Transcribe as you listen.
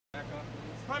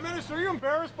Prime Minister, are you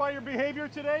embarrassed by your behavior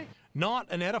today? Not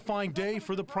an edifying day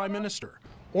for the Prime Minister,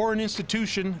 or an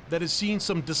institution that has seen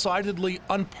some decidedly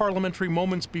unparliamentary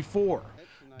moments before.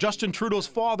 Justin Trudeau's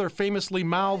father famously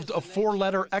mouthed a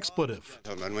four-letter expletive.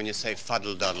 When you say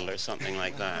fuddle-duddle or something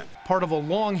like that. Part of a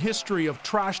long history of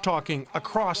trash-talking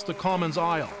across the Commons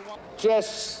aisle.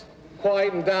 Just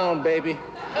quieten down, baby.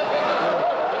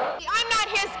 I'm not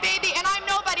his baby, and I'm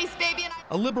nobody's baby.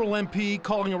 A Liberal MP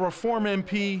calling a Reform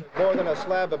MP more than a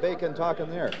slab of bacon talking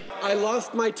there. I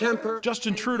lost my temper.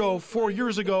 Justin Trudeau 4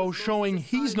 years ago showing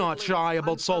he's not shy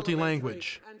about salty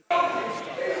language.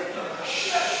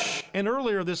 And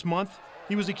earlier this month,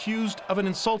 he was accused of an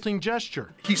insulting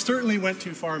gesture. He certainly went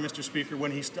too far, Mr. Speaker,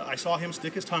 when I saw him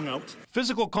stick his tongue out.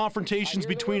 Physical confrontations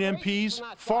between MPs,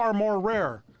 far more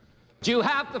rare. Do you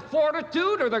have the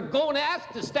fortitude or the gonads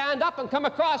to stand up and come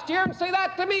across here and say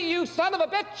that to me, you son of a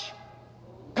bitch?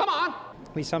 Come on.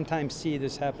 We sometimes see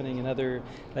this happening in other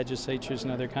legislatures in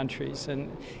other countries.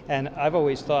 And I've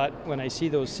always thought when I see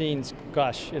those scenes,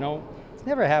 gosh, you know, it's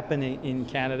never happened in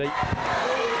Canada.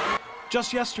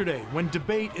 Just yesterday, when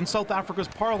debate in South Africa's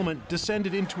parliament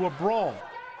descended into a brawl.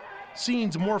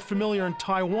 Scenes more familiar in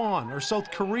Taiwan or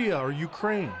South Korea or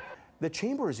Ukraine. The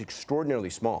chamber is extraordinarily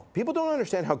small. People don't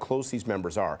understand how close these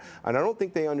members are. And I don't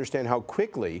think they understand how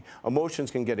quickly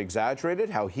emotions can get exaggerated,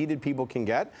 how heated people can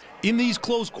get. In these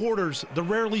close quarters, the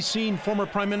rarely seen former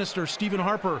Prime Minister Stephen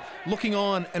Harper looking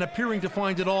on and appearing to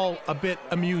find it all a bit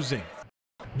amusing.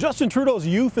 Justin Trudeau's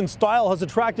youth and style has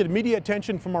attracted media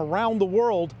attention from around the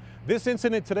world. This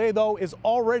incident today, though, is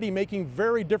already making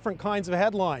very different kinds of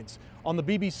headlines on the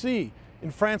BBC,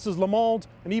 in France's Le Monde,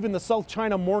 and even the South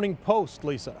China Morning Post,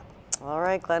 Lisa. All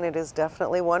right, Glenn, it is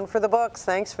definitely one for the books.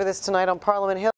 Thanks for this tonight on Parliament Hill.